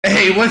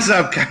Hey, what's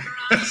up,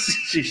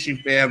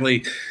 Shishi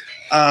family?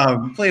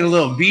 Playing a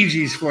little Bee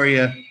Gees for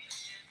you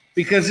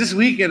because this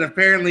weekend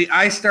apparently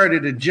I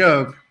started a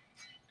joke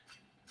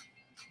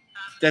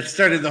that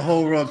started the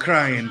whole world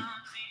crying,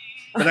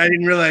 but I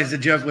didn't realize the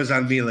joke was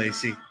on me,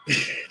 Lacey.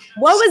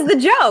 What was the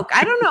joke?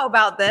 I don't know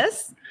about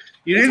this.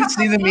 You didn't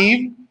see the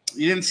meme?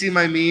 You didn't see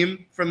my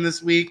meme from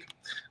this week?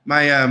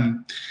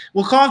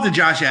 We'll call it the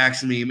Josh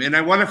Axe meme, and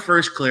I want to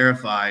first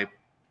clarify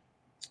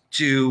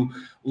to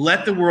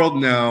let the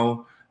world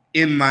know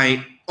in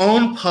my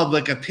own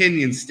public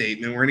opinion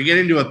statement. We're going to get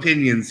into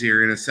opinions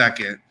here in a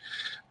second.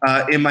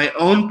 In my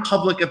own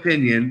public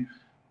opinion,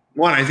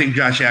 one, I think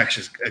Josh Axe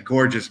is a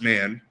gorgeous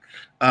man.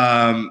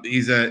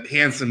 He's a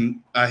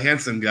handsome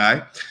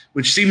guy,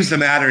 which seems to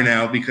matter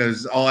now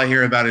because all I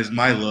hear about is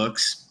my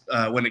looks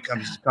when it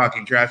comes to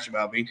talking trash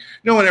about me.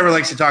 No one ever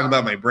likes to talk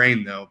about my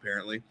brain, though,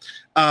 apparently.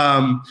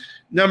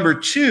 Number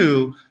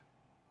two,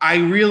 I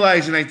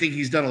realize, and I think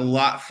he's done a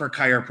lot for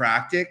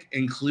chiropractic,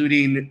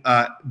 including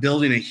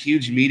building a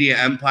huge media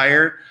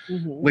empire,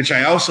 which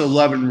I also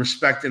love and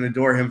respect and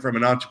adore him from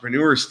an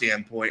entrepreneur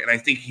standpoint. And I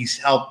think he's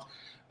helped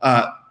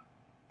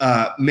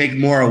make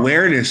more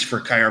awareness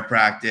for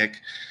chiropractic.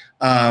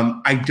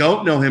 I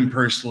don't know him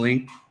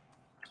personally.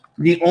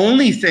 The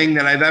only thing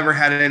that I've ever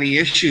had any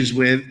issues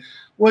with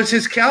was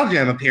his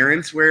CalJam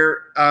appearance,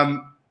 where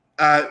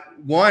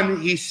one,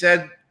 he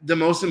said the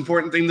most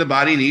important thing the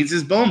body needs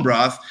is bone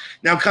broth.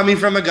 Now, coming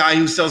from a guy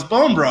who sells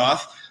bone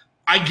broth,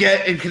 I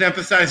get and can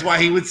empathize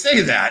why he would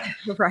say that.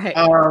 Right.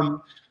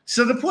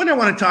 So the point I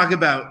want to talk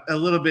about a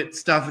little bit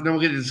stuff, and then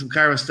we'll get into some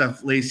chiro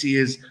stuff, Lacey,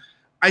 is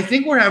I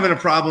think we're having a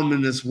problem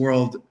in this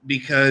world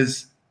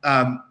because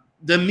the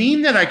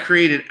meme that I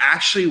created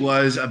actually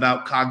was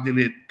about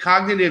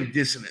cognitive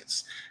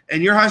dissonance.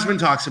 And your husband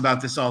talks about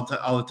this all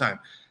the time.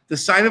 The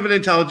sign of an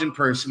intelligent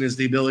person is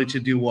the ability to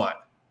do what?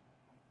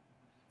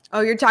 Oh,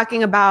 you're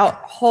talking about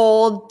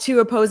hold two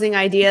opposing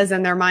ideas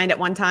in their mind at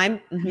one time?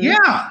 Mm-hmm.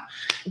 Yeah.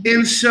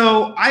 And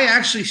so I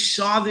actually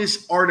saw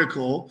this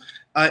article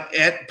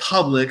at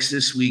Publix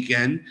this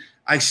weekend.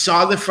 I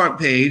saw the front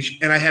page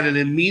and I had an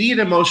immediate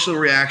emotional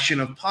reaction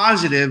of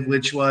positive,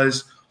 which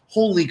was,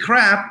 holy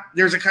crap,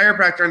 there's a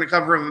chiropractor on the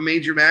cover of a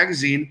major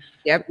magazine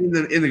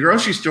in the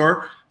grocery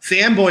store,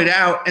 fanboyed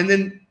out. And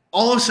then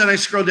all of a sudden I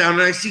scroll down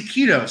and I see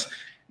ketos.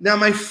 Now,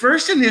 my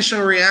first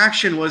initial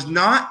reaction was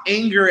not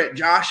anger at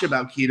Josh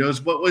about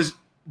ketos, but was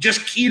just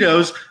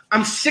ketos.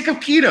 I'm sick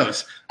of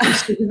ketos. I'm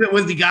sick of it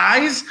with the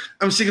guys.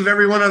 I'm sick of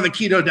everyone on the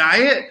keto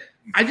diet.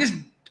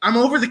 I'm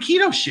over the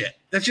keto shit.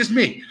 That's just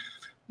me.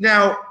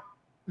 Now,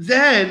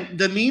 then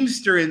the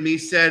memester in me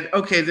said,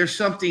 okay, there's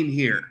something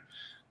here.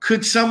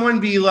 Could someone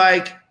be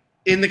like,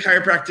 in the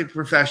chiropractic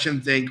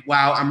profession, think,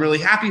 wow, I'm really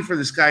happy for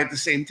this guy. At the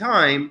same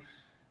time,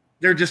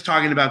 they're just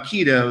talking about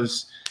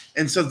ketos.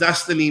 And so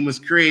thus the meme was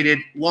created,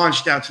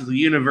 launched out to the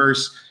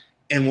universe.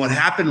 And what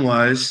happened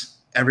was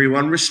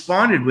everyone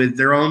responded with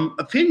their own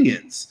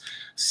opinions.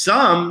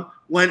 Some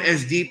went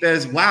as deep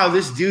as, wow,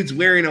 this dude's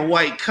wearing a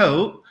white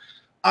coat.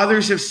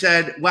 Others have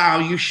said, wow,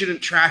 you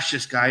shouldn't trash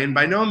this guy. And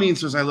by no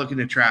means was I looking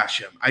to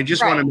trash him. I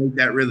just want to make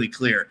that really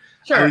clear.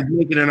 Sure. I was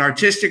making an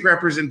artistic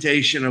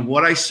representation of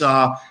what I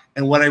saw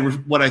and what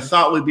I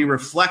thought would be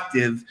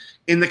reflective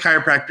in the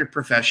chiropractic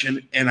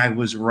profession. And I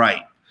was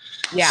right.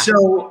 Yeah.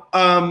 So,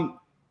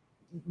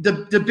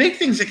 the big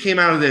things that came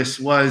out of this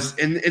was,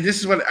 and this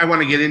is what I want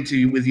to get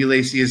into with you,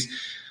 Lacey, is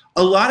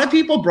a lot of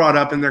people brought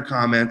up in their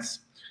comments,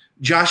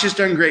 Josh has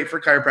done great for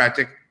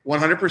chiropractic,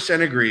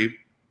 100% agree.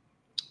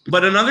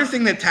 But another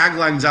thing that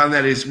taglines on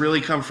that is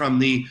really come from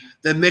the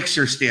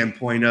mixer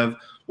standpoint of,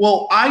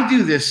 well, I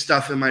do this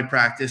stuff in my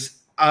practice.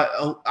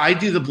 I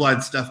do the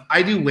blood stuff.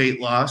 I do weight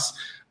loss.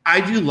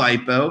 I do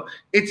lipo.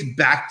 It's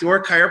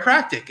backdoor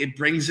chiropractic. It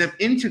brings them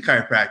into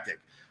chiropractic.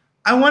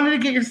 I wanted to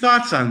get your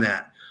thoughts on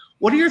that.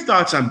 What are your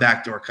thoughts on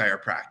backdoor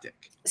chiropractic?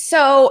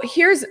 So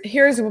here's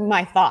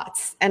my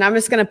thoughts, and I'm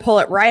just going to pull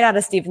it right out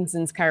of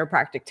Stevenson's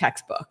chiropractic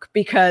textbook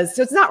because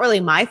so it's not really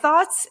my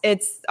thoughts.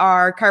 It's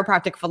our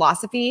chiropractic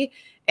philosophy,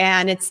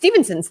 and it's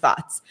Stevenson's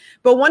thoughts.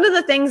 But one of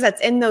the things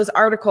that's in those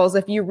articles,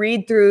 if you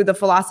read through the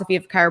philosophy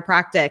of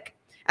chiropractic,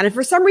 and if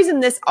for some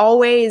reason this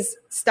always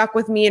stuck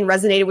with me and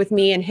resonated with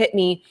me and hit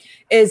me,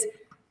 is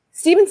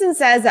Stevenson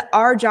says that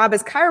our job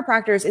as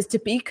chiropractors is to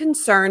be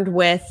concerned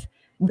with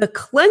the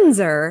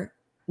cleanser,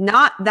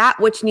 not that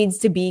which needs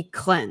to be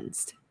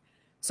cleansed.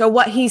 So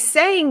what he's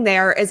saying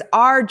there is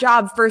our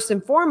job first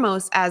and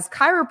foremost as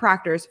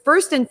chiropractors,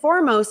 first and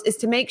foremost is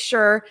to make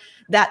sure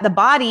that the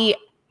body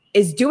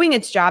is doing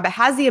its job. It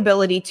has the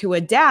ability to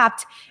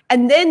adapt,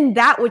 and then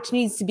that which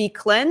needs to be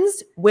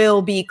cleansed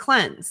will be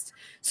cleansed.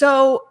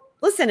 So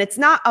listen, it's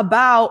not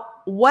about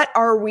what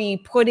are we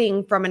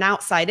putting from an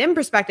outside in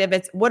perspective.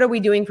 It's what are we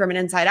doing from an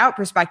inside out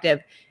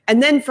perspective.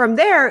 And then from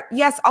there,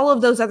 yes, all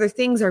of those other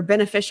things are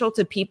beneficial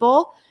to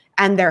people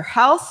and their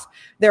health.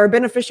 They're a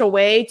beneficial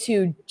way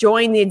to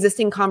join the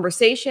existing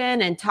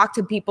conversation and talk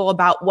to people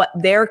about what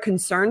they're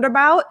concerned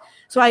about.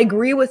 So I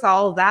agree with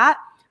all of that.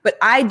 But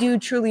I do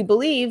truly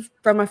believe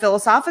from a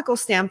philosophical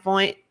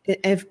standpoint,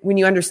 when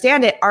you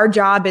understand it, our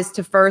job is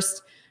to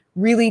first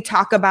really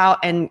talk about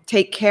and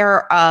take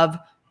care of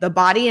the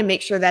body and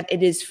make sure that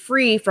it is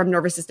free from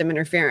nervous system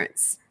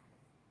interference.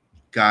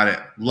 Got it.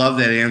 Love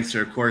that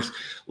answer. Of course,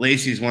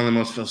 Lacey is one of the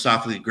most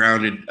philosophically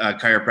grounded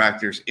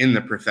chiropractors in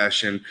the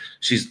profession.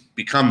 She's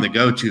become the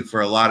go-to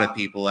for a lot of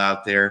people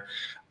out there.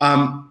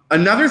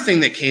 Another thing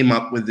that came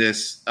up with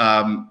this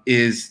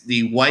is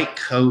the white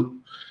coat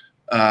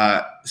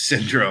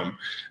syndrome.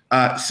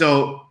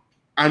 So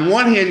on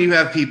one hand, you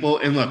have people,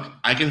 and look,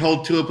 I can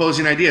hold two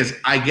opposing ideas.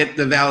 I get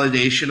the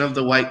validation of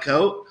the white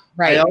coat.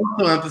 Right. I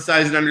also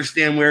emphasize and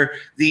understand where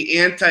the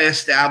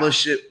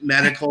anti-establishment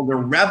medical, the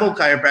rebel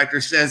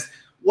chiropractor says,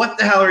 what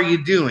the hell are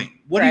you doing?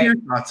 What are your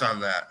thoughts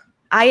on that?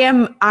 I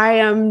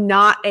am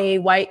not a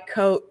white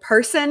coat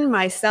person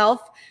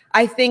myself.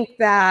 I think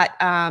that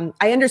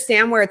I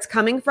understand where it's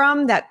coming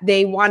from, that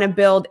they want to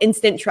build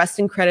instant trust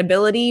and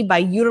credibility by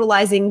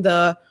utilizing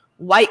the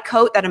white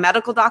coat that a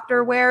medical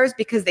doctor wears,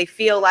 because they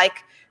feel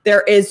like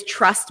there is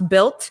trust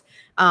built.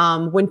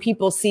 When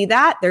people see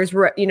that, there's,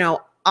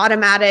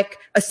 automatic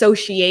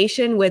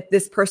association with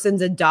this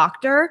person's a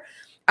doctor.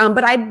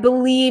 But I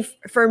believe,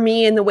 for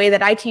me, in the way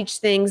that I teach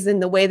things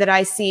and the way that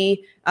I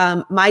see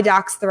my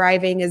docs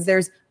thriving, is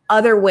there's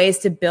other ways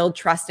to build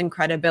trust and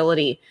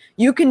credibility.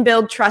 You can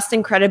build trust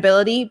and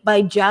credibility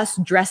by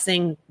just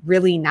dressing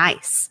really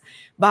nice,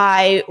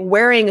 by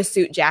wearing a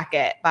suit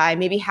jacket, by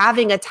maybe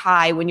having a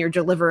tie when you're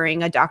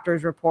delivering a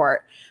doctor's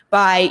report,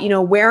 by,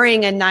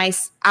 wearing a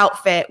nice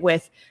outfit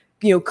with,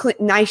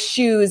 nice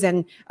shoes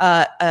and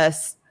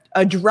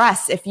a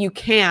dress, if you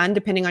can,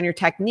 depending on your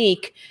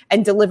technique,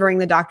 and delivering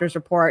the doctor's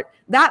report.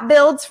 That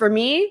builds, for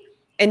me,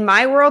 in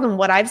my world and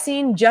what I've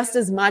seen, just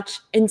as much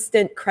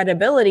instant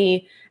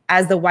credibility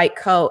as the white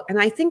coat.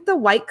 And I think the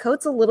white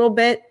coat's a little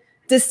bit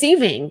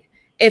deceiving.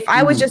 If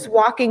I was just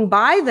walking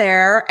by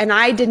there and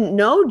I didn't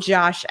know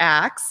Josh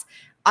Axe,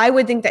 I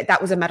would think that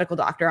that was a medical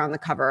doctor on the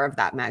cover of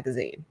that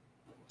magazine,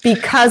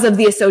 because of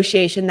the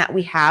association that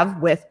we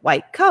have with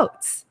white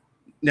coats.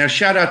 Now,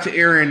 shout out to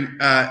Erin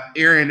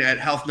at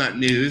Health Nut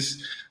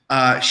News.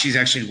 She's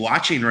actually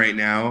watching right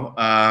now.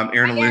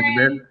 Erin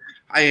Elizabeth.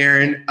 Hi,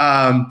 Erin.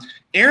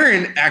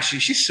 Erin, actually,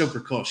 she's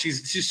super cool.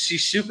 She's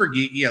super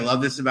geeky. I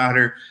love this about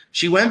her.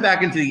 She went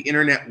back into the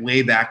internet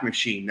Wayback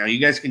Machine. Now, you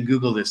guys can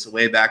Google this, the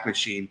Wayback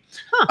Machine.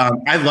 Huh.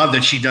 I love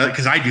that she does,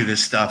 because I do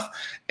this stuff.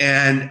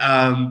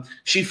 And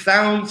she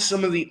found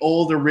some of the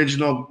old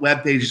original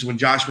web pages when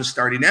Josh was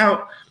starting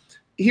out.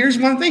 Here's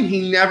one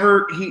thing.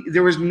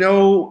 There was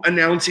no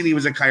announcing he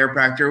was a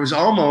chiropractor. It was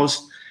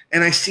almost,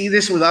 and I see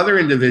this with other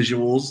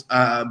individuals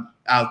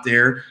out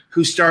there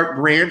who start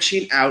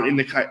branching out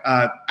into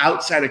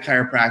outside of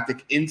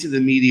chiropractic into the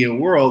media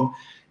world.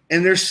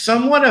 And there's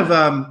somewhat of,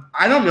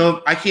 I don't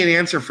know, I can't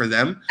answer for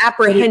them.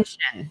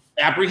 Apprehension.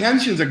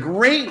 Apprehension is a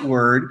great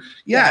word.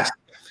 Yes.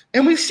 Yeah.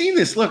 And we've seen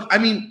this. Look, I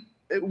mean,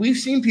 we've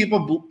seen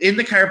people in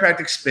the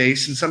chiropractic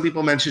space, and some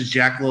people mentioned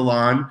Jack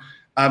Lalonde,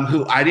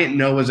 who I didn't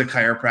know was a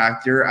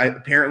chiropractor.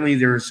 Apparently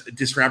there's a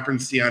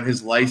discrepancy on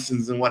his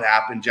license and what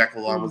happened. Jack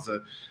Lalonde was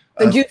the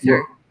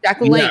juicer, Jack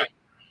Lalonde.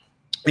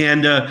 Yeah.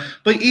 And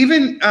but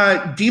even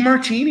John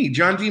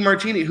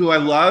DeMartini, who I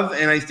love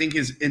and I think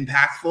is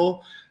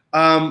impactful,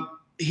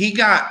 he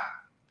got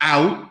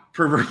out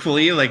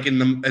proverbially, like in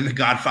the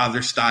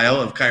Godfather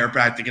style of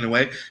chiropractic in a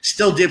way.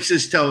 Still dips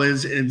his toe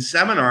in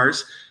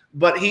seminars,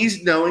 but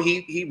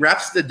he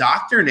reps the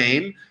doctor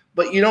name,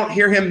 but you don't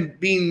hear him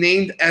being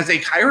named as a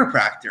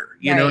chiropractor.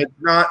 You know, it's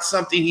not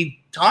something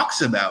he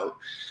talks about.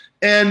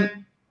 And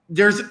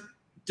there's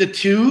the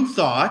two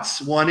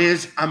thoughts. One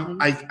is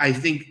I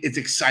think it's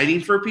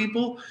exciting for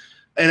people,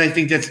 and I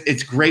think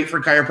it's great for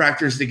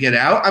chiropractors to get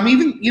out. I'm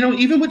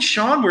even with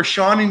Sean, where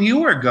Sean and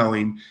you are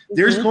going,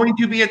 there's going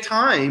to be a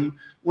time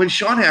when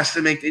Sean has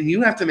to make, and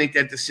you have to make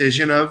that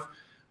decision of,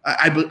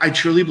 I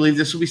truly believe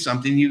this will be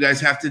something you guys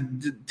have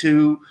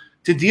to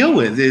deal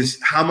with, is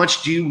how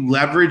much do you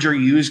leverage or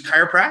use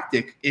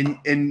chiropractic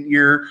in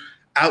your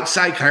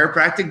outside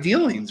chiropractic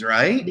dealings,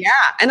 right? Yeah.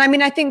 And I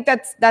mean, I think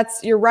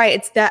that's you're right.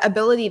 It's that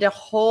ability to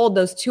hold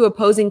those two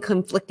opposing,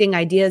 conflicting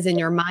ideas in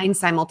your mind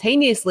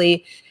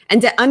simultaneously,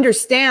 and to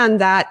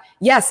understand that,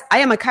 yes, I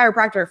am a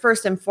chiropractor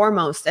first and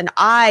foremost, and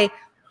I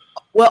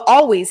will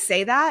always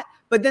say that.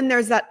 But then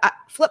there's that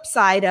flip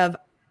side of,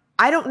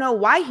 I don't know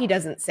why he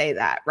doesn't say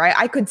that, right?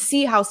 I could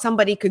see how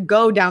somebody could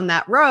go down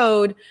that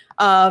road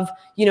of,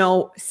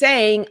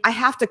 saying I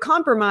have to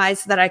compromise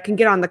so that I can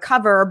get on the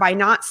cover by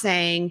not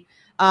saying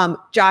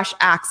Josh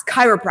Axe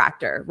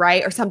chiropractor,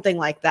 right? Or something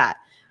like that,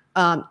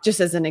 just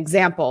as an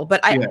example. But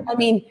I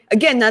mean,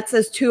 again, that's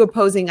those two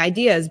opposing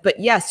ideas. But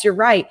yes, you're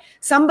right.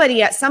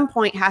 Somebody at some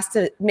point has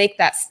to make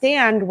that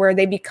stand where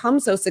they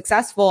become so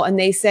successful and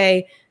they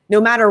say, no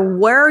matter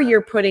where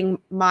you're putting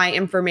my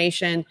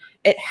information,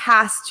 it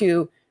has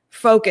to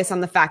focus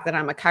on the fact that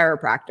I'm a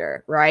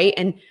chiropractor, right?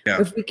 And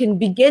if we can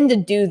begin to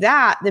do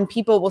that, then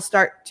people will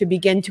start to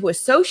begin to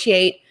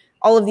associate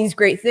all of these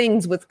great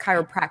things with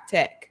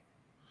chiropractic.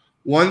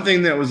 One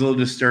thing that was a little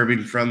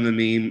disturbing from the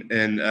meme,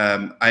 and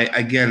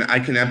I can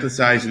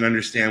empathize and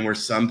understand where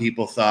some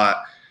people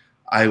thought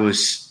I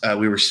was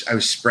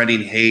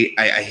spreading hate.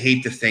 I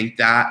hate to think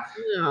that,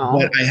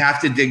 but I have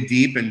to dig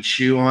deep and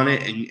chew on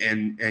it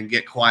and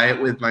get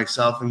quiet with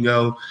myself and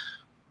go,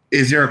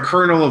 is there a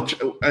kernel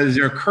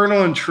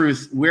in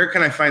truth? Where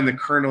can I find the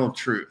kernel of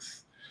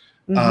truth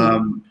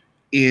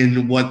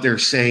in what they're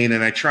saying?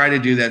 And I try to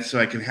do that so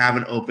I can have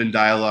an open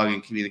dialogue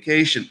and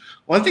communication.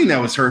 One thing that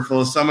was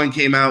hurtful is someone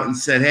came out and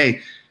said,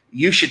 hey,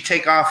 you should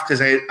take off,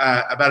 because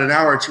about an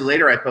hour or two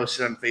later I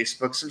posted on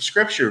Facebook some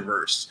scripture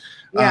verse.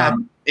 Yeah.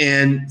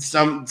 And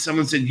someone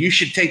said, you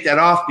should take that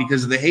off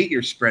because of the hate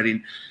you're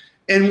spreading.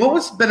 And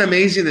what's been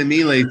amazing to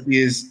me lately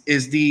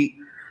is the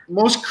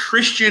most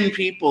Christian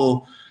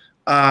people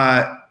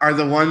are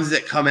the ones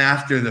that come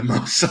after the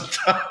most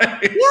sometimes.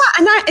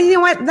 Yeah, and you know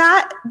what,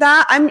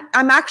 that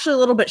I'm actually a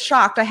little bit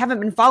shocked. I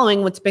haven't been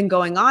following what's been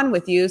going on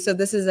with you, so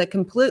this is a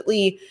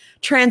completely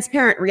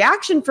transparent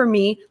reaction for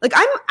me. Like,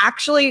 I'm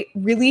actually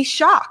really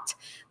shocked.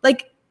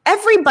 Like,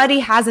 everybody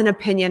has an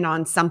opinion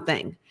on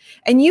something,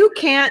 and you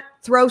can't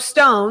throw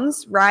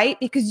stones, right?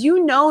 Because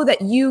you know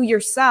that you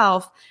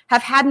yourself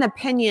have had an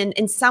opinion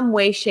in some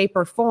way, shape,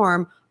 or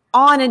form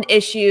on an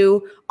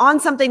issue, on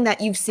something that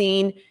you've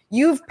seen.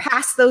 You've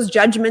passed those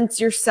judgments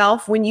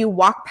yourself when you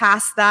walk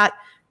past that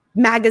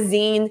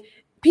magazine.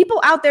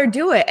 People out there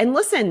do it. And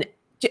listen,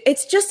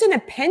 it's just an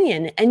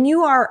opinion, and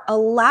you are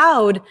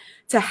allowed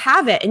to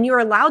have it, and you're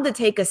allowed to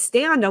take a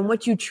stand on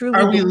what you truly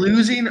Are we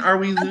losing our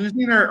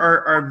vision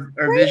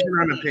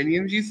on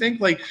opinions, you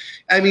think? Like,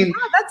 I mean,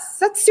 yeah,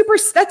 that's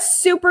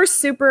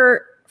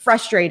super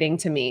frustrating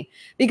to me,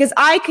 because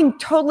I can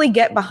totally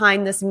get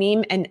behind this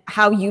meme and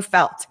how you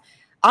felt.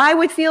 I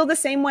would feel the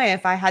same way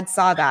if I had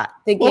saw that.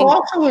 Thinking, well,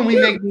 also when we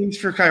make memes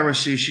for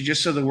Kairos Sushi,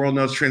 just so the world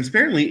knows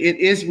transparently,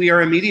 we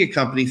are a media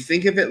company.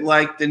 Think of it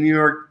like the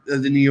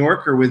New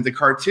Yorker with the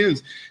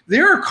cartoons.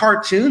 There are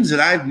cartoons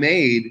that I've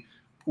made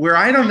where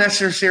I don't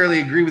necessarily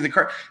agree with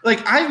the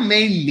like, I've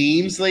made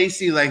memes,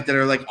 Lacey, like that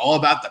are like all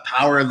about the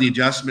power of the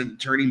adjustment,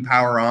 turning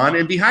power on,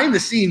 and behind the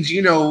scenes,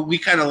 we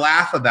kind of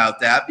laugh about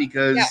that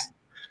because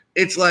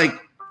it's like,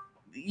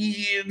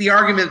 the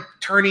argument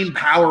turning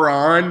power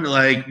on,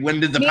 like, when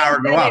did the power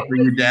go off? Were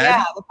you dead?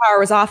 Yeah, the power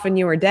was off and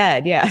you were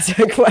dead. Yeah.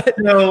 Like, what?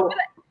 So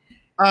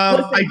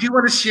I do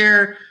want to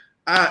share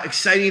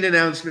exciting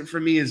announcement for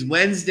me is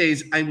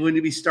Wednesdays. I'm going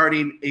to be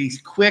starting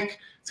it's going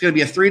to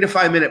be a 3 to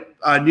 5 minute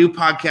new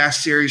podcast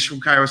series from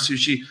Kairos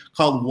Sushi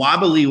called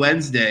Wobbly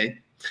Wednesday.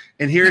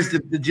 And here's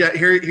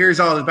here's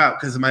all it's about,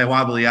 because of my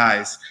wobbly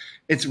eyes.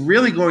 It's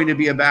really going to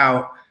be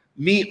about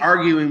me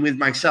arguing with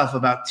myself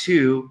about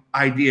two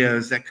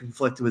ideas that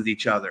conflict with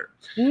each other.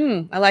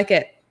 I like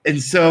it.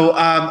 And so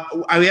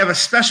we have a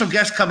special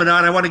guest coming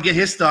on. I want to get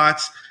his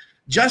thoughts.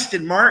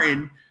 Justin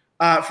Martin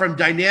from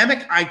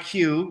Dynamic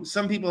IQ.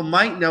 Some people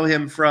might know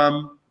him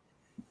from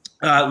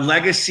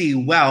Legacy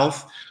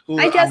Wealth.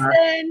 Hi,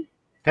 Justin.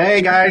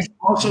 Hey, guys.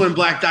 Also in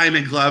Black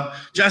Diamond Club.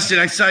 Justin,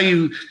 I saw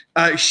you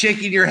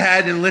shaking your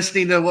head and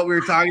listening to what we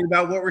were talking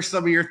about. What were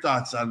some of your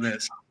thoughts on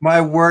this?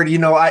 My word,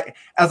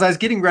 as I was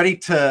getting ready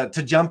to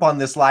jump on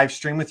this live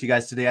stream with you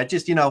guys today, I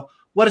just,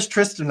 what is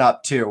Tristan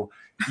up to?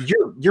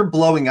 You're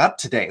blowing up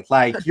today.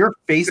 Like, your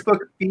Facebook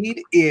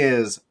feed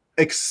is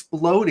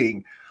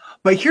exploding.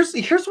 But here's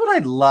what I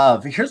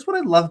love. Here's what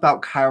I love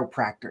about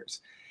chiropractors.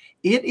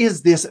 It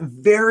is this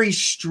very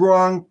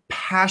strong,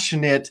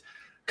 passionate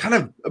kind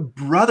of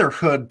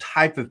brotherhood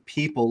type of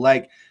people.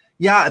 Like,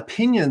 yeah,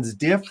 opinions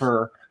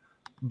differ,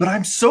 but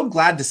I'm so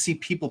glad to see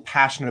people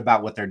passionate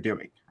about what they're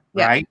doing.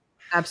 Yeah, right?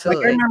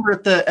 Absolutely. Like, I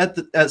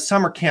remember at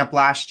summer camp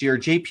last year,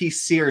 JP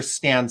Sears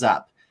stands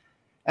up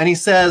and he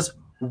says,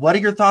 "What are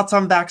your thoughts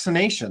on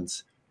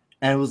vaccinations?"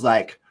 And it was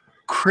like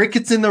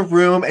crickets in the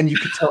room, and you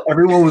could tell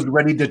everyone was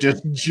ready to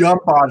just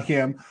jump on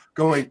him,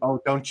 going, "Oh,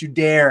 don't you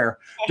dare!"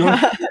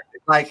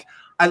 Like,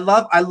 I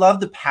love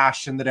the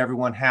passion that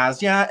everyone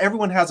has. Yeah,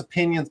 everyone has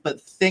opinions, but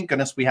thank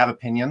goodness we have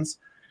opinions.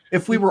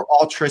 If we were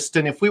all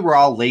Tristan, if we were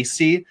all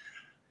Lacey,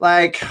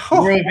 like,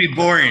 the world would be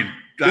boring.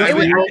 It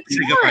would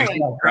be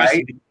boring.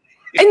 Right?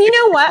 And you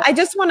know what? I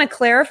just want to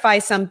clarify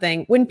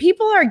something. When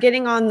people are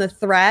getting on the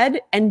thread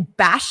and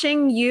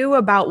bashing you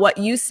about what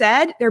you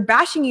said, they're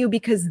bashing you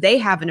because they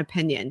have an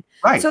opinion.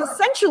 Right. So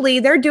essentially,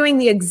 they're doing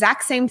the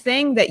exact same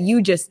thing that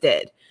you just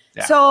did.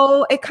 Yeah.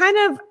 So it kind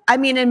of,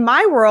 in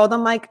my world,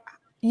 I'm like,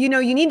 you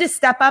need to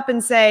step up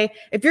and say,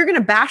 if you're going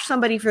to bash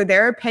somebody for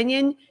their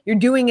opinion, you're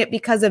doing it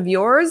because of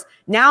yours.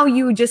 Now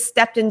you just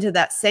stepped into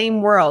that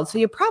same world. So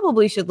you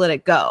probably should let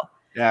it go.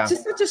 Yeah. It's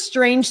just such a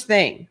strange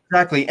thing.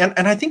 Exactly.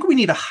 And I think we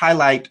need to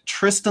highlight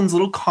Tristan's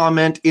little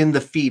comment in the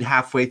feed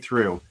halfway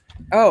through.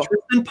 Oh.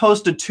 Tristan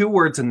posted 2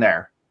 words in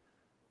there: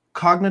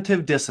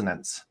 cognitive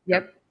dissonance.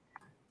 Yep.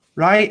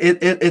 Right?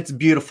 It's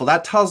beautiful.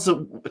 That tells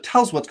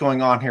what's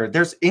going on here.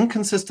 There's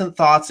inconsistent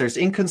thoughts, there's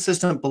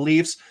inconsistent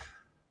beliefs,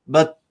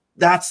 but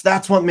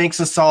that's what makes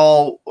us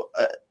all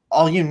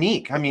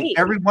unique.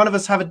 Every one of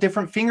us have a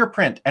different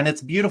fingerprint, and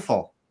it's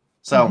beautiful.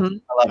 So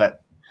I love it.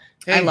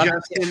 Hey, I love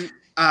Justin,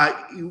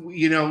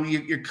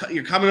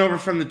 you're coming over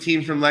from the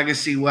team from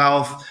Legacy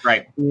Wealth,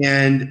 right?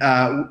 And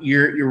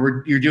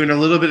you're doing a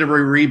little bit of a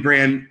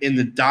rebrand in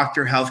the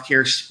doctor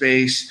healthcare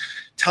space.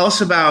 Tell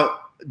us about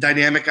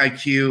Dynamic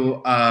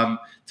IQ.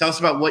 Tell us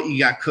about what you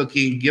got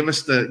cooking. Give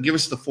us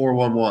the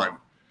 411.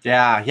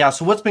 Yeah.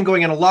 So what's been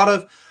going on? A lot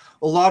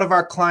of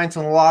our clients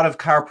and a lot of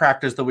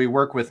chiropractors that we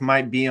work with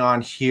might be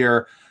on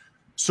here.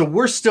 So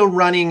we're still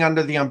running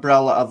under the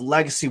umbrella of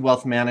Legacy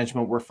Wealth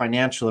Management. We're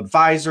financial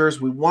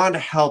advisors. We want to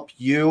help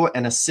you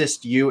and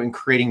assist you in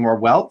creating more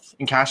wealth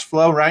and cash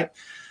flow, right?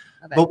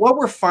 Okay. But what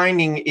we're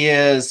finding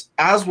is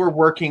as we're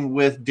working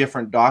with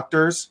different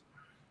doctors,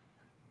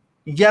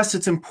 yes,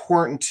 it's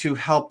important to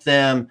help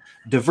them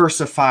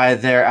diversify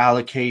their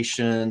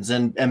allocations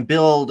and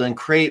build and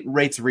create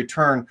rates of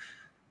return.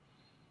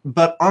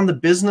 But on the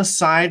business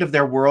side of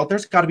their world,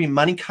 there's got to be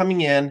money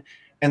coming in,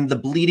 and the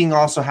bleeding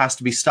also has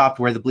to be stopped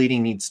where the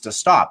bleeding needs to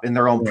stop in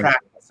their own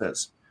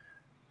practices,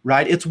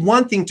 right? It's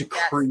one thing to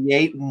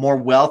create more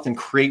wealth and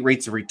create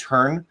rates of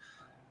return,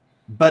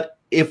 but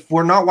if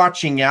we're not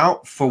watching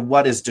out for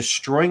what is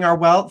destroying our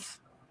wealth,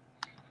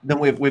 then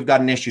we've got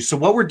an issue. So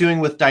what we're doing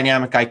with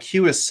Dynamic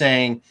IQ is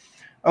saying,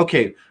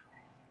 okay,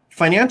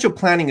 financial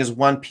planning is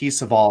one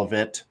piece of all of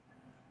it,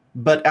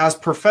 but as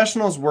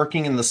professionals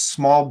working in the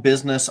small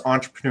business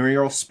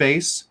entrepreneurial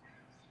space,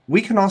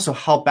 we can also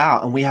help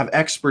out, and we have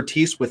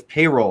expertise with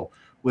payroll,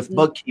 with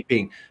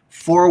bookkeeping,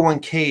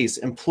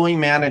 401ks, employee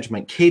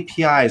management,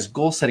 KPIs,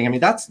 goal setting. I mean,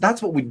 that's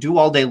what we do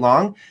all day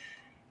long.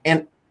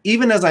 And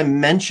even as I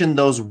mention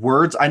those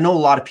words, I know a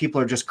lot of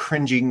people are just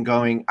cringing,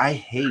 going, I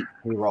hate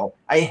payroll.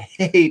 I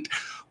hate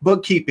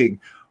bookkeeping,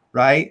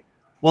 right?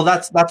 Well,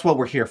 that's what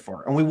we're here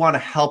for. And we want to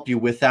help you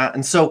with that.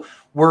 And so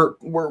we're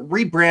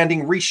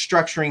rebranding,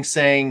 restructuring,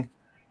 saying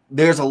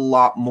there's a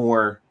lot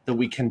more that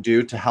we can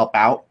do to help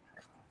out.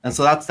 And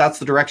so that's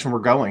the direction we're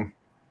going.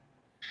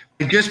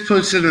 I just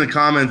posted in the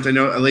comments, I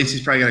know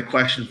Lacey's probably got a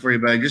question for you,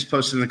 but I just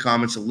posted in the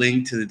comments a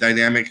link to the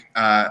Dynamic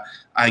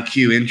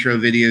IQ intro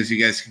videos. You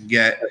guys can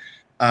get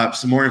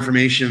some more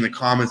information in the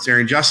comments there.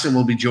 And Justin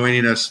will be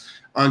joining us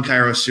on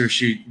Chiro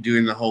Sushi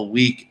doing the whole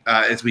week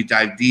as we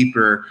dive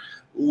deeper.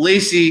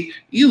 Lacey,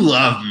 you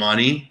love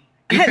money.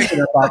 You pick it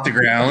up off the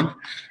ground.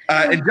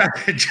 And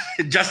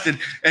Justin,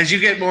 as you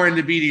get more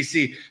into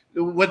BDC,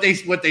 what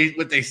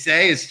they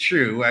say is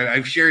true.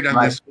 I've shared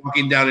on this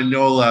walking down in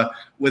NOLA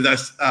with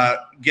us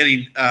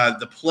getting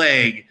the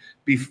plague,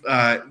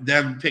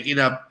 them picking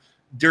up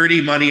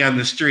dirty money on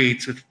the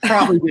streets, which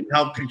probably didn't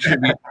help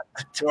contribute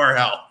to our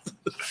health.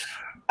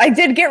 I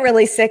did get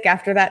really sick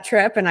after that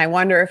trip, and I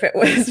wonder if it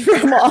was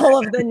from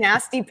all of the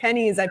nasty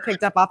pennies I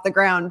picked up off the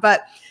ground.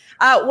 But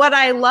what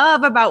I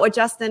love about what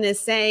Justin is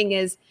saying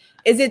is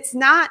it's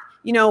not,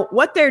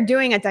 what they're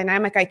doing at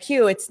Dynamic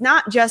IQ, it's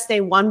not just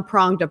a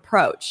one-pronged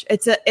approach.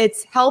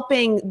 It's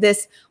helping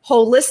this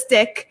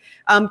holistic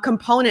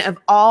component of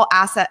all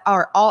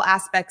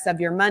aspects of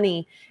your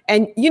money.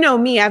 And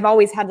me, I've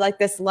always had like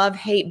this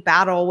love-hate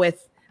battle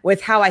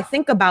with how I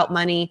think about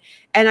money.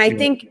 And I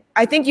think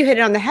you hit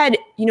it on the head.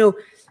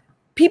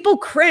 People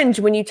cringe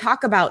when you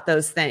talk about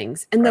those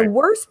things. And the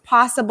worst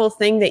possible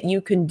thing that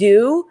you can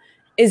do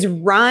is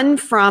run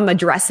from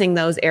addressing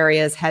those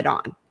areas head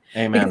on.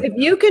 Amen. Because if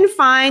you can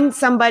find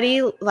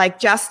somebody like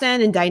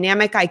Justin and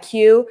Dynamic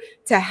IQ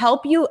to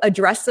help you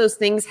address those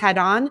things head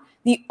on,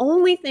 the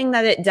only thing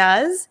that it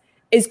does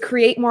is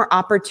create more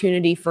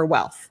opportunity for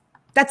wealth.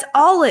 That's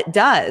all it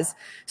does.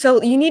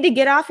 So you need to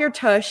get off your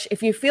tush.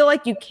 If you feel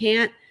like you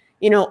can't,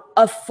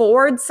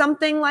 afford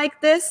something like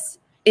this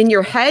in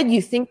your head,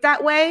 you think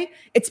that way,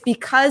 it's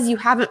because you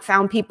haven't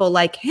found people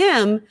like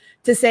him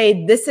to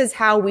say, this is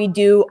how we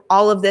do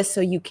all of this so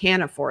you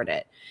can afford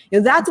it.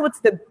 That's what's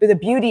the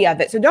beauty of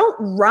it. So don't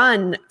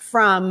run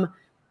from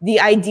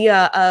the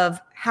idea of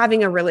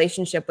having a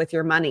relationship with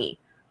your money.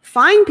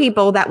 Find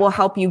people that will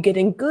help you get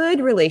in good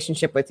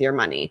relationship with your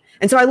money.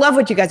 And so I love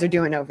what you guys are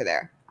doing over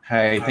there.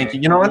 Hey, thank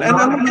you.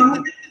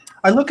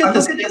 I look at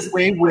this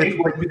way with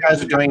what you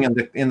guys are doing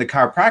in the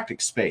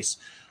chiropractic space.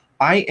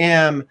 I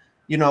am,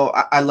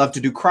 I love to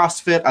do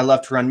CrossFit. I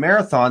love to run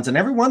marathons. And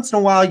every once in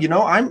a while,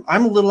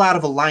 I'm a little out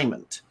of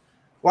alignment.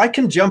 Well, I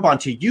can jump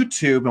onto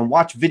YouTube and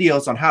watch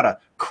videos on how to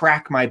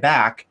crack my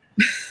back.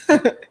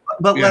 But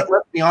let's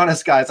be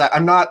honest, guys,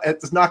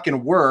 it's not going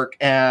to work.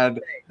 And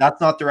that's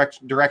not the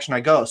direction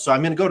I go. So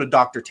I'm going to go to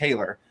Dr.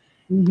 Taylor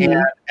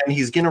and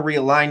he's going to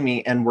realign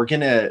me, and we're going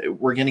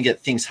to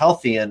get things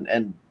healthy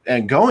and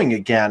going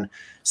again.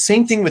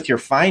 Same thing with your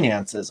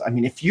finances. I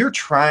mean, if you're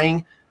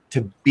trying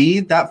to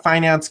be that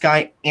finance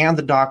guy and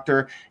the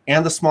doctor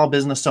and the small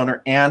business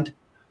owner and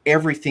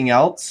everything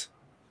else,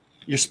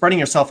 you're spreading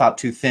yourself out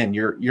too thin.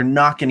 You're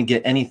not going to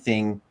get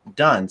anything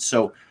done.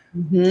 So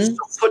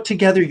put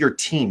together your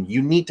team.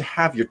 You need to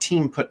have your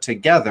team put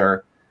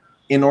together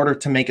in order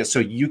to make it so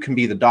you can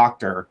be the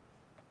doctor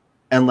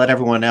and let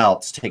everyone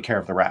else take care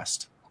of the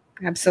rest.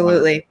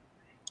 Absolutely.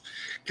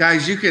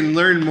 Guys, you can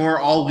learn more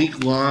all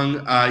week long.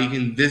 You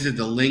can visit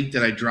the link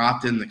that I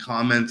dropped in the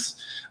comments.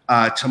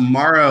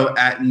 Tomorrow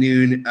at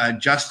noon,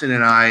 Justin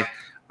and I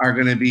are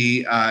going to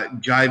be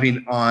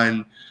jiving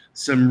on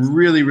some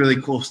really,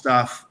 really cool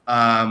stuff.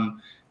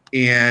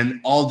 And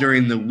all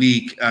during the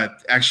week.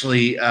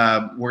 Actually,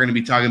 we're going to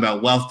be talking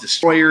about wealth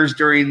destroyers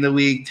during the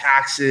week,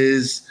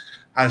 taxes,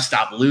 how to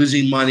stop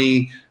losing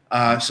money.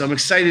 So I'm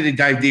excited to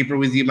dive deeper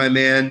with you, my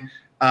man,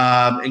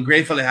 and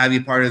grateful to have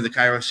you part of the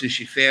Chiro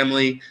Sushi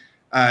family.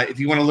 If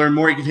you want to learn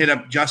more, you can hit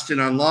up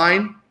Justin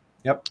online.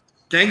 Yep.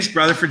 Thanks,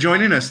 brother, for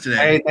joining us today.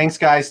 Hey, thanks,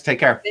 guys. Take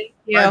care. Thank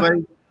you. Bye,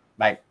 buddy.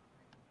 Bye.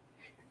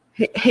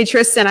 Hey,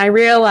 Tristan, I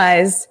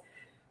realized,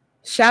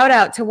 shout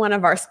out to one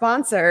of our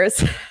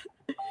sponsors,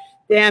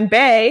 Dan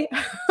Bay.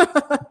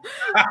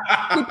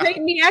 He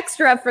paid me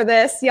extra for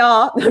this,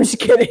 y'all. No, I'm just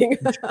kidding.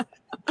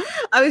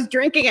 I was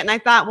drinking it and I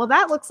thought, well,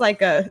 that looks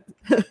like a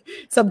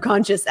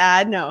subconscious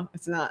ad. No,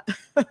 it's not.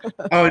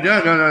 Oh,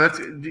 no.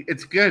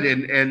 It's good.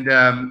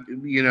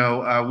 And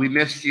we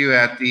missed you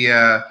at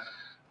the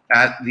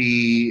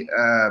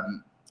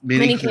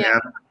mini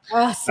camp.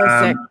 Oh, so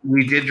sick.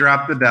 We did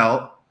drop the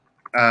belt.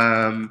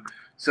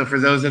 So for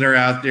those that are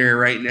out there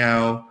right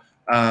now,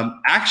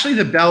 actually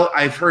the belt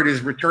I've heard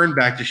is returned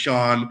back to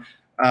Sean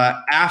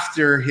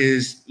after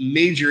his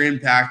major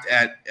impact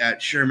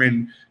at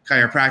Sherman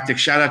Chiropractic.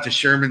 Shout out to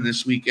Sherman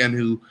this weekend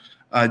who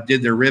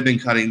did the ribbon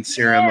cutting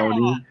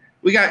ceremony.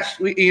 Yeah.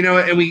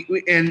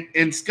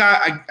 And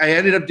Scott, I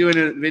ended up doing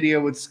a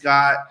video with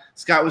Scott.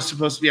 Scott was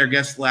supposed to be our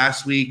guest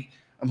last week.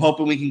 I'm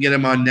hoping we can get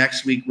him on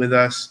next week with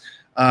us.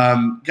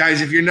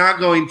 Guys, if you're not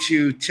going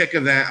to Tick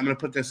event, I'm going to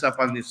put this up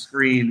on the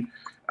screen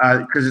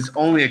because it's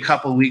only a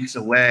couple weeks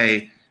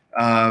away.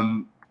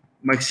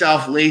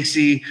 Myself,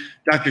 Lacey,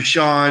 Dr.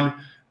 Sean,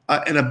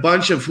 and a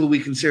bunch of who we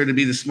consider to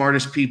be the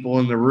smartest people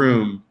in the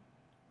room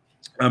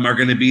are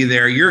going to be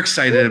there. You're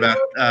excited about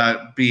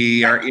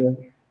BE, aren't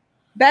you?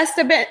 Best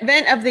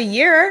event of the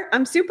year.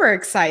 I'm super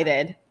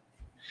excited.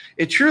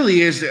 It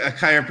truly is a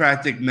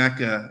chiropractic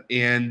mecca,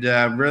 and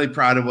really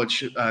proud of what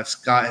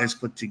Scott has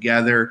put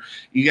together.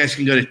 You guys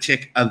can go to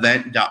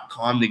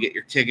tickevent.com to get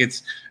your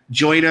tickets.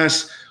 Join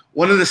us.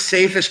 One of the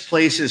safest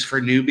places for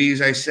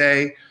newbies, I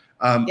say.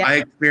 I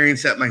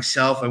experienced that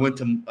myself. I went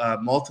to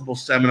multiple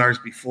seminars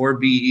before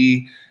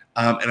BE,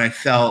 and I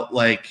felt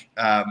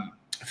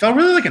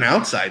really like an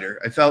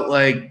outsider. I felt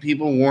like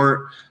people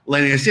weren't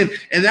letting us in.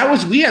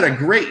 And we had a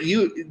great,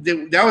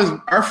 that was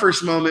our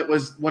first moment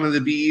was one of the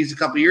BEs a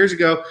couple years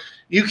ago.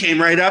 You came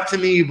right up to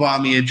me. You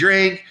bought me a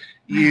drink.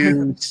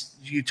 You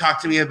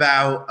talked to me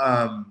about,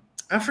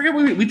 I forget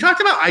what we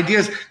talked about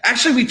ideas.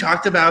 Actually, we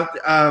talked about,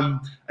 I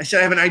said,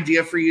 I have an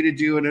idea for you to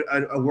do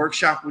a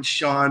workshop with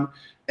Sean.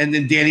 And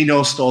then Danny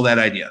Knowles stole that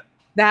idea.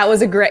 That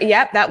was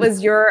that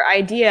was your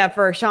idea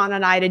for Sean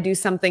and I to do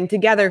something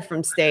together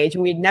from stage.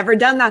 We'd never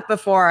done that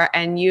before.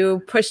 And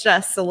you pushed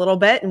us a little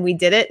bit and we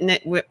did it and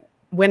it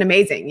went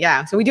amazing.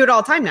 Yeah. So we do it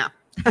all the time now.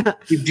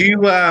 Did you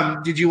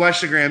watch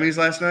the Grammys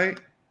last night?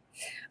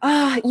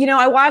 I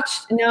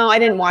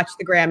didn't watch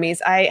the Grammys.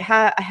 I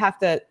have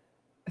to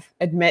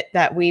admit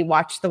that we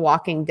watched The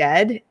Walking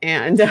Dead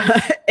and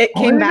it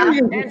came back.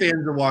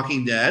 Fans of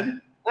Walking Dead.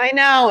 I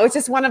know. It was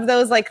just one of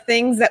those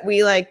things that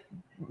we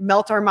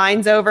melt our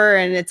minds over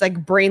and it's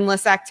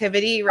brainless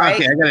activity, right?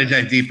 Okay, I got to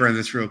dive deeper in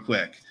this real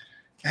quick.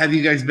 Have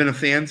you guys been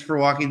fans for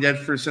Walking Dead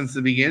since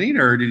the beginning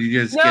or did you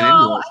just get into it?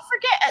 No, I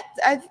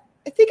forget.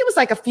 I think it was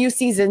a few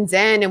seasons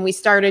in and we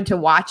started to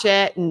watch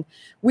it and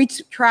we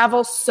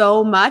travel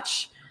so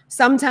much.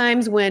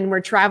 Sometimes when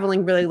we're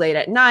traveling really late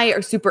at night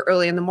or super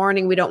early in the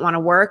morning, we don't want to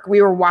work.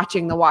 We were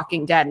watching The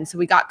Walking Dead. And so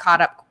we got caught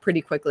up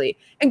pretty quickly.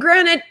 And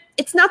granted,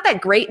 it's not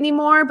that great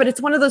anymore, but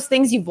it's one of those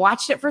things you've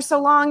watched it for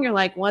so long. You're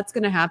like, what's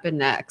going to happen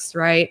next?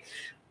 Right.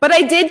 But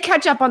I did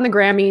catch up on the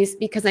Grammys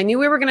because I knew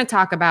we were going to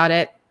talk about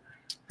it.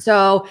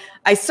 So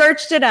I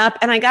searched it up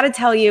and I got to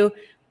tell you,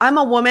 I'm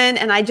a woman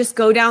and I just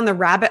go down the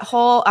rabbit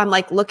hole. I'm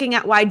looking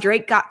at why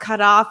Drake got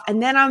cut off.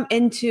 And then I'm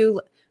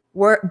into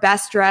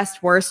best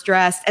dressed, worst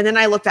dressed. And then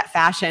I looked at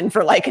fashion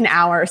for an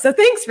hour. So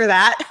thanks for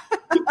that.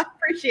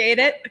 Appreciate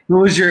it. Who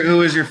was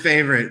your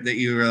favorite that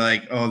you were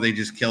like, oh, they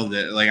just killed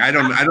it? I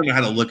don't know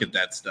how to look at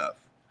that stuff.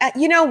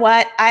 You know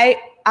what?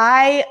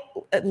 I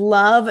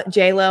love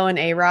J-Lo and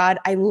A-Rod.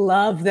 I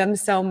love them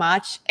so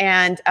much.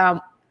 And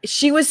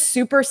she was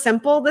super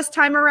simple this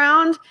time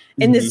around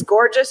in this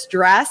gorgeous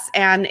dress.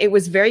 And it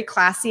was very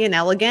classy and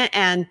elegant.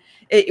 And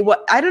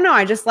I don't know.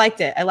 I just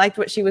liked it. I liked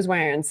what she was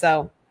wearing.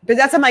 So but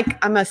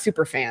I'm a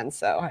super fan.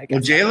 So I guess.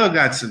 Well, J-Lo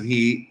got some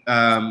heat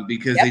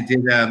because they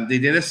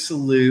did a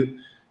salute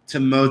to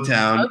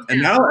Motown.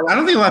 And I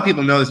don't think a lot of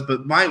people know this,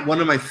 but one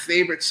of my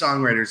favorite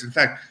songwriters, in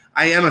fact,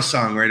 I am a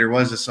songwriter,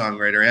 was a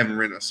songwriter. I haven't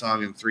written a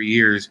song in 3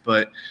 years,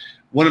 but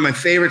one of my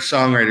favorite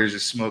songwriters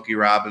is Smokey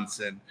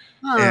Robinson.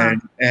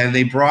 And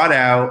they brought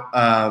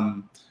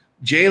out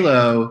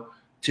J-Lo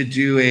to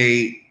do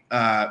a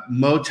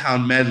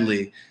Motown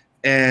medley.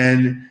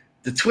 And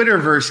the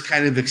Twitterverse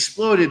kind of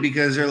exploded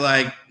because they're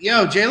like,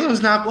 yo,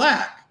 J-Lo's not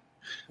black.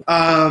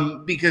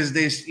 Because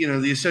the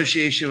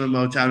association with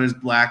Motown is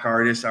black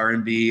artists,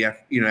 R&B,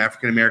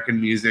 African-American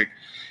music.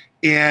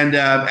 And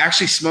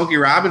actually Smokey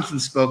Robinson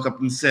spoke up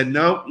and said,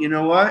 no, you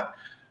know what?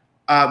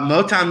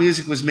 Motown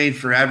music was made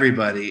for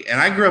everybody.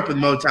 And I grew up with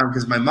Motown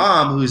because my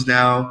mom, who's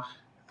now,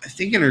 I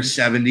think in her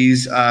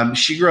 70s,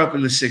 she grew up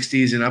in the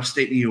 60s in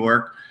upstate New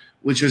York,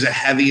 which was a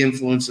heavy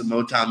influence of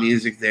Motown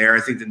music there.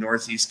 I think the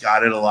Northeast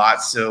got it a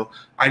lot. So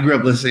I grew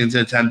up listening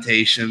to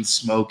Temptations,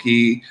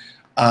 Smokey,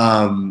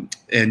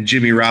 and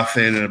Jimmy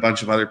Ruffin and a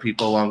bunch of other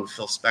people along with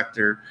Phil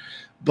Spector.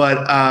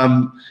 But,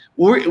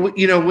 when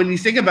you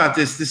think about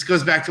this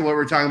goes back to what we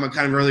were talking about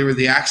kind of earlier with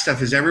the act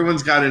stuff is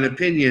everyone's got an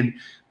opinion,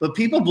 but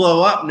people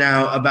blow up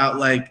now about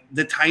like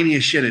the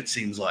tiniest shit, it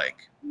seems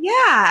like.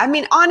 Yeah. I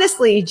mean,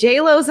 honestly,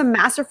 J-Lo's a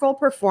masterful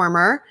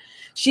performer.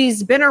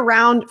 She's been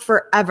around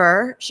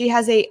forever. She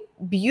has a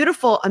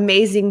beautiful,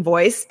 amazing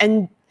voice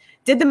and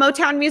did the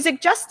Motown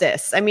music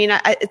justice. I mean,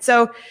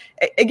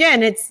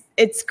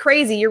 it's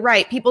crazy. You're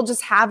right. People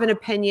just have an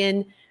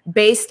opinion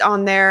based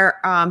on their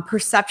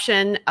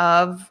perception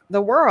of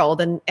the world.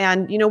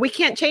 And we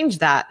can't change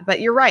that. But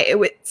you're right.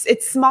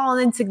 It's small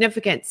and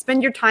insignificant.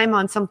 Spend your time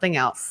on something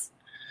else.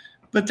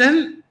 But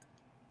then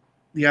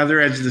the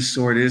other edge of the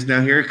sword is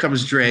now here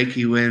comes Drake.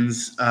 He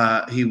wins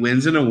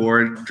an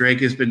award.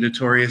 Drake has been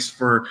notorious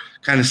for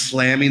kind of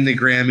slamming the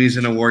Grammys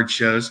and award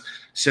shows.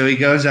 So he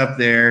goes up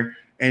there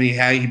and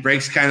he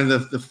breaks kind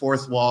of the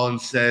fourth wall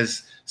and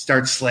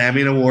starts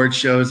slamming award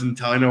shows and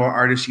telling our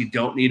artists you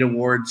don't need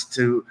awards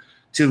to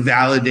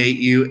validate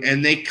you,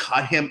 and they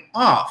cut him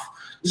off.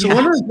 So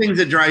One of the things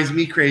that drives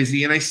me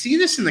crazy, and I see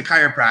this in the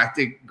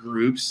chiropractic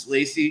groups,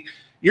 Lacey,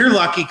 you're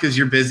lucky because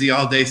you're busy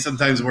all day,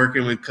 sometimes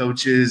working with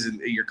coaches and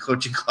you're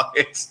coaching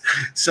clients.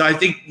 So I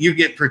think you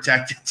get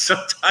protected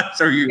sometimes.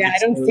 I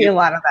don't see a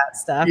lot of that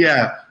stuff.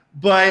 Yeah.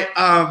 But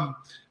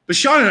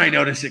Sean and I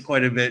notice it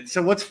quite a bit.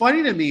 So what's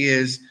funny to me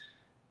is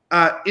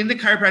in the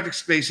chiropractic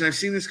space, and I've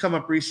seen this come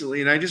up recently,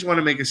 and I just want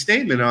to make a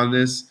statement on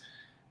this.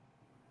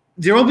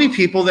 There will be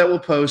people that will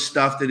post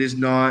stuff that is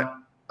not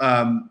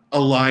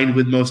aligned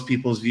with most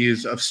people's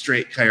views of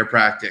straight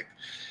chiropractic.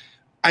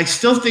 I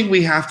still think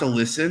we have to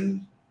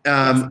listen.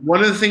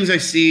 One of the things I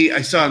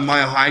saw in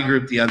Mile High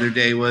Group the other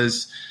day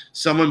was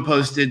someone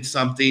posted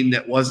something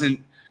that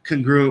wasn't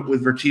congruent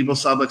with vertebral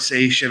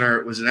subluxation, or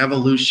it was an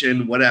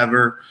evolution,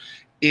 whatever.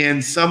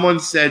 And someone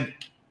said,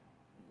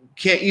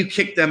 can't you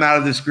kick them out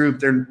of this group?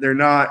 They're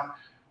not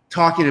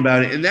talking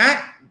about it. And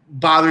that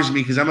bothers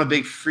me because I'm a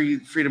big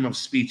freedom of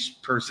speech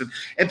person.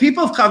 And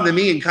people have come to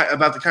me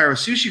about the Chiro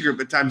Sushi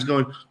group at times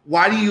going,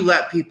 why do you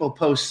let people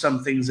post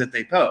some things that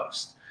they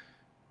post?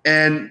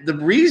 And the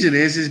reason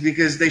is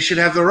because they should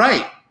have the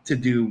right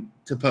to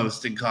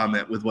post and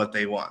comment with what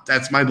they want.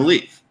 That's my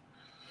belief.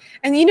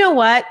 And you know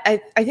what?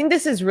 I think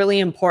this is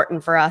really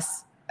important for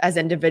us as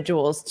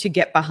individuals to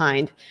get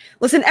behind.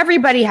 Listen,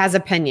 everybody has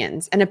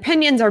opinions, and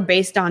opinions are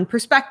based on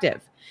perspective.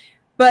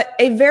 But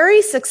a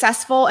very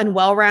successful and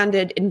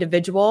well-rounded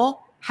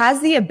individual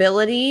has the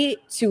ability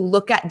to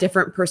look at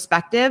different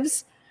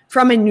perspectives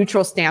from a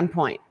neutral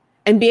standpoint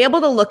and be able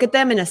to look at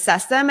them and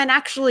assess them and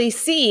actually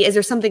see, is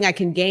there something I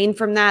can gain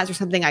from that? Is there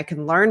something I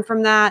can learn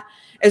from that?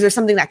 Is there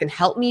something that can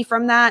help me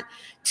from that?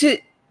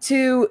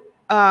 To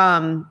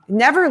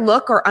never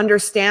look or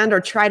understand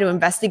or try to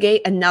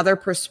investigate another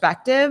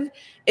perspective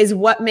is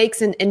what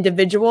makes an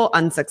individual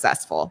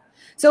unsuccessful.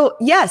 So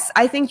yes,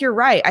 I think you're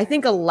right. I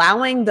think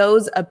allowing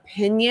those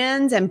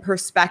opinions and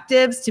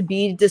perspectives to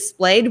be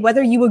displayed,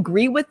 whether you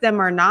agree with them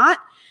or not,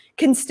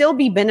 can still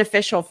be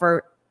beneficial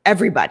for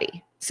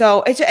everybody.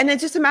 So it's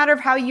just a matter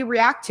of how you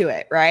react to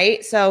it,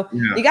 right? So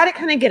You got to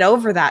kind of get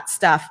over that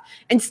stuff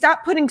and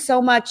stop putting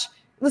so much.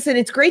 Listen,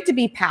 it's great to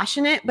be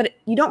passionate, but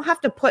you don't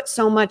have to put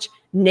so much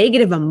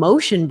negative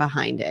emotion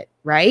behind it,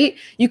 right?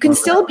 You can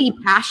still be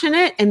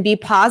passionate and be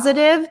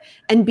positive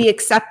and be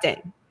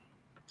accepting.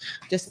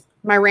 Just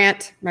my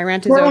rant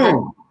is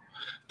over.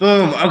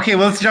 Boom. Okay,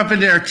 well, let's jump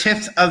into our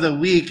tips of the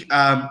week.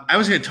 I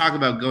was going to talk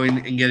about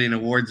going and getting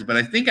awards, but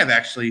I think I've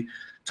actually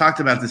talked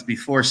about this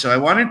before. So I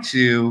wanted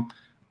to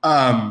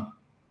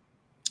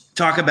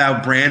talk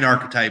about brand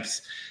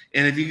archetypes.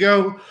 And if you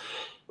go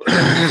to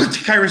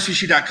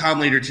chirosushi.com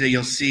later today,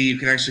 you'll see, you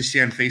can actually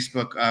see on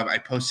Facebook, I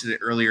posted it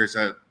earlier as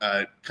a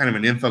kind of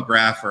an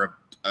infograph or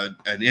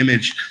an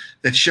image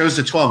that shows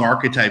the 12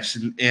 archetypes.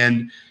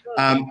 And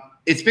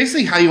it's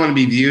basically how you want to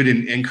be viewed.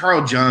 And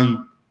Carl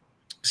Jung,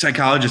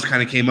 psychologist,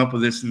 kind of came up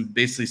with this and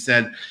basically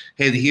said,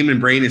 hey, the human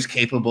brain is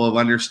capable of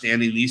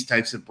understanding these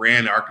types of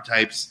brand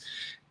archetypes.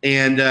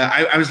 And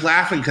I was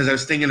laughing because I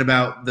was thinking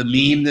about the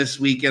meme this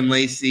weekend,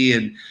 Lacey,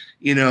 and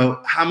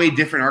how many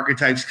different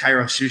archetypes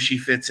Chiro Sushi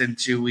fits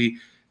into.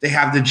 They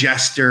have the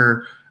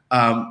jester,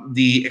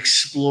 the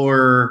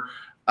explorer,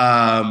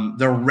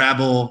 the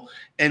rebel.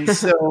 And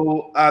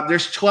so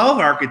there's 12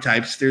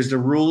 archetypes. There's the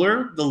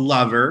ruler, the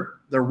lover,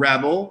 the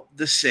rebel,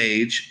 the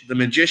sage, the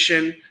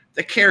magician,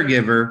 the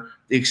caregiver,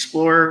 the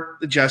explorer,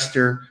 the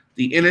jester,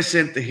 the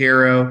innocent, the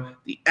hero,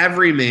 the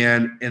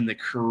everyman, and the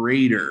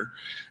creator.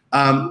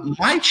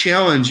 My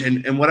challenge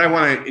and what I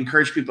want to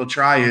encourage people to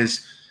try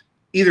is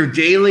either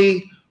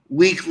daily,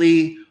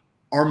 weekly,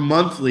 or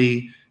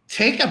monthly,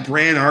 take a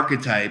brand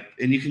archetype,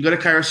 and you can go to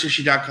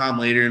chirosushi.com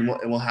later and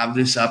we'll have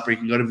this up, or you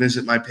can go to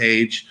visit my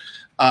page.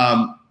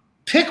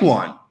 Pick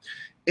one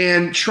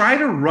and try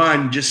to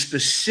run just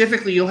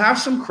specifically. You'll have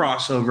some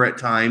crossover at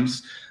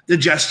times. The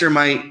Jester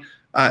might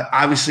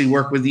obviously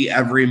work with the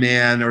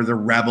Everyman or the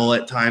Rebel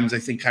at times. I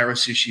think Cairo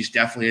Sushi is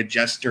definitely a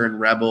Jester and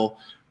Rebel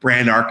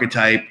brand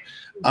archetype.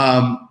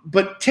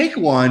 But take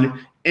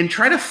one and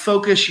try to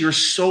focus your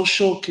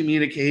social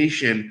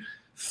communication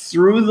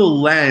through the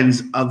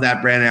lens of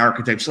that brand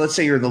archetype. So let's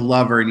say you're the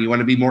lover and you want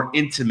to be more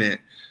intimate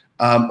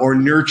or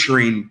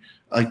nurturing,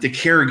 like the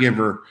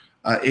caregiver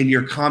in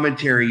your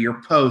commentary,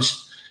 your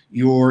posts,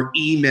 your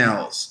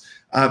emails.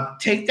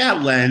 Take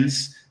that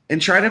lens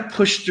and try to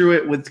push through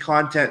it with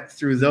content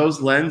through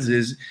those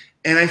lenses.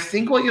 And I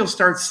think what you'll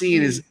start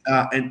seeing is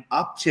an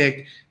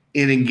uptick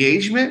in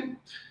engagement.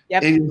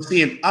 Yep. And you'll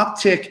see an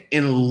uptick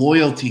in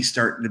loyalty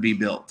starting to be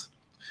built.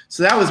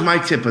 So that was my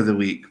tip of the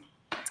week.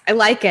 I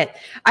like it.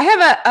 I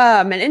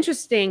have an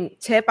interesting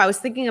tip. I was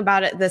thinking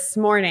about it this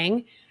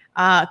morning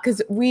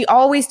because we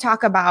always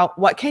talk about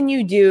what can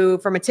you do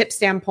from a tip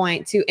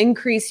standpoint to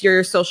increase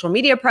your social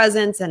media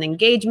presence and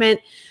engagement.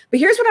 But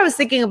here's what I was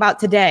thinking about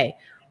today.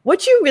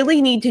 What you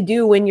really need to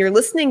do when you're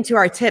listening to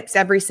our tips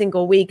every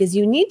single week is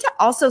you need to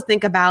also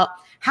think about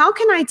how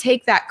can I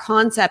take that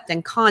concept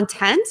and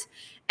content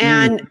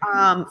and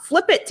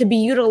flip it to be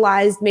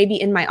utilized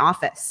maybe in my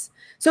office.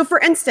 So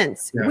for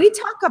instance, we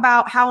talk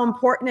about how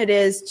important it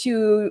is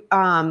to,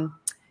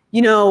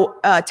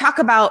 talk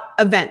about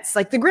events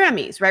like the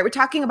Grammys, right? We're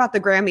talking about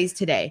the Grammys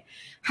today.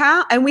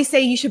 And we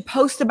say you should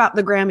post about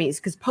the Grammys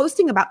because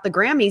posting about the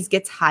Grammys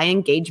gets high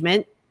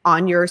engagement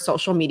on your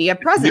social media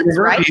presence,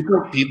 right?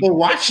 People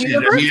watch it.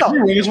 I mean,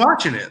 everyone's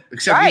watching it,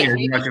 except you're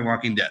watching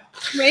Walking Dead.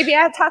 Maybe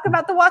I talk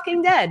about The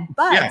Walking Dead,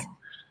 but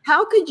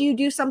how could you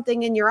do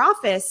something in your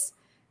office?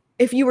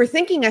 If you were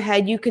thinking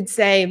ahead, you could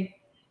say,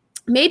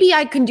 maybe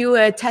I can do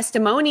a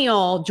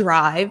testimonial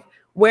drive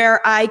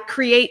where I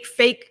create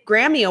fake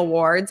Grammy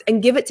Awards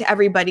and give it to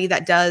everybody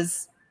that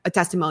does a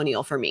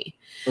testimonial for me.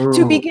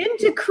 To begin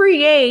to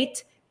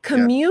create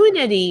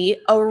community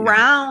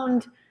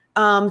around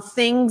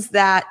things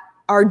that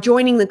are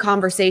joining the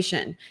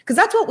conversation. Because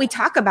that's what we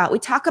talk about. We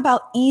talk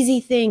about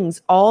easy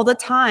things all the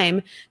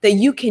time that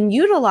you can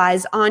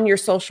utilize on your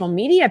social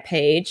media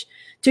page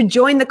to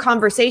join the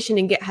conversation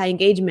and get high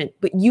engagement.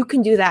 But you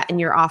can do that in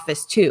your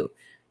office too.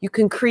 You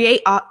can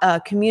create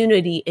a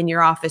community in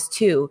your office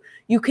too.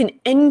 You can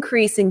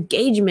increase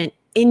engagement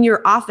in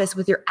your office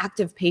with your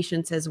active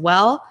patients as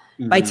well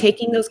by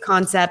taking those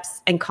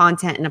concepts and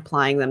content and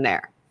applying them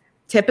there.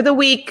 Tip of the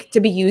week to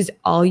be used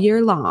all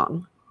year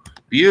long.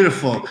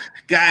 Beautiful.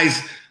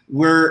 Guys,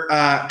 we're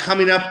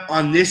coming up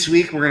on this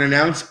week. We're going to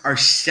announce our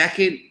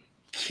second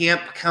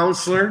camp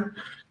counselor,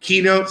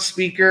 keynote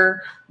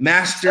speaker,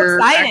 master.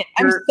 Excited.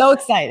 I'm so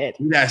excited.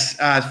 Yes.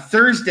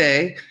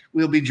 Thursday,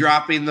 we'll be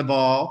dropping the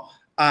ball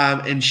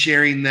and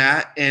sharing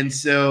that. And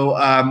so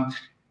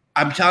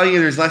I'm telling you,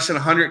 there's less than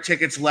 100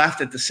 tickets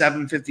left at the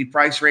 $750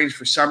 price range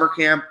for summer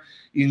camp.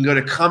 You can go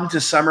to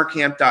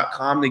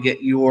cometosummercamp.com to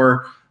get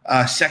your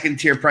second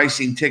tier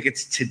pricing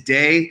tickets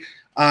today.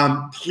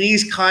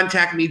 Please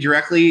contact me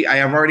directly. I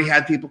have already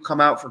had people come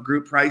out for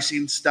group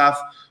pricing stuff.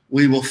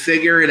 We will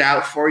figure it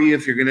out for you.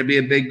 If you're going to be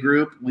a big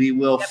group, we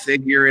will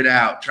figure it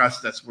out.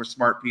 Trust us. We're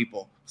smart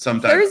people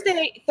sometimes.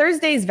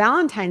 Thursday is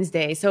Valentine's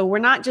Day. So we're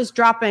not just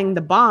dropping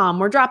the bomb.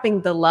 We're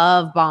dropping the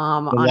love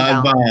bomb.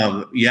 Love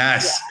bomb.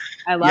 Yes.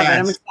 Yeah, I love it.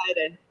 I'm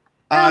excited.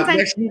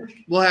 Next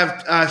week, we'll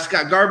have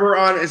Scott Garber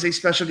on as a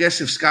special guest.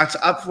 If Scott's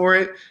up for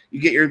it, you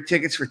get your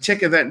tickets for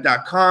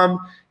tickevent.com.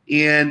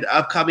 And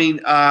upcoming,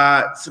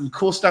 some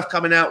cool stuff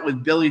coming out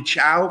with Billy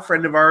Chow,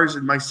 friend of ours,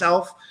 and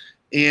myself.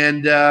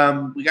 And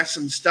we got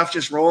some stuff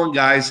just rolling,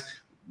 guys.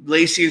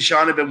 Lacey and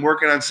Sean have been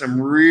working on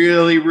some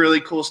really, really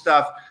cool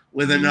stuff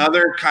with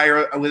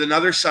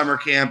another summer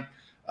camp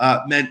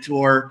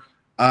mentor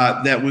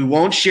that we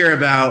won't share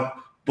about,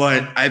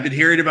 but I've been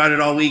hearing about it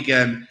all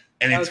weekend,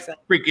 and it's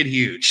freaking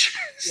huge.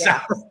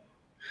 Yeah. So,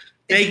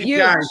 thank you,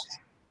 guys.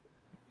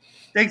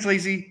 Thanks,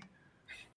 Lacey.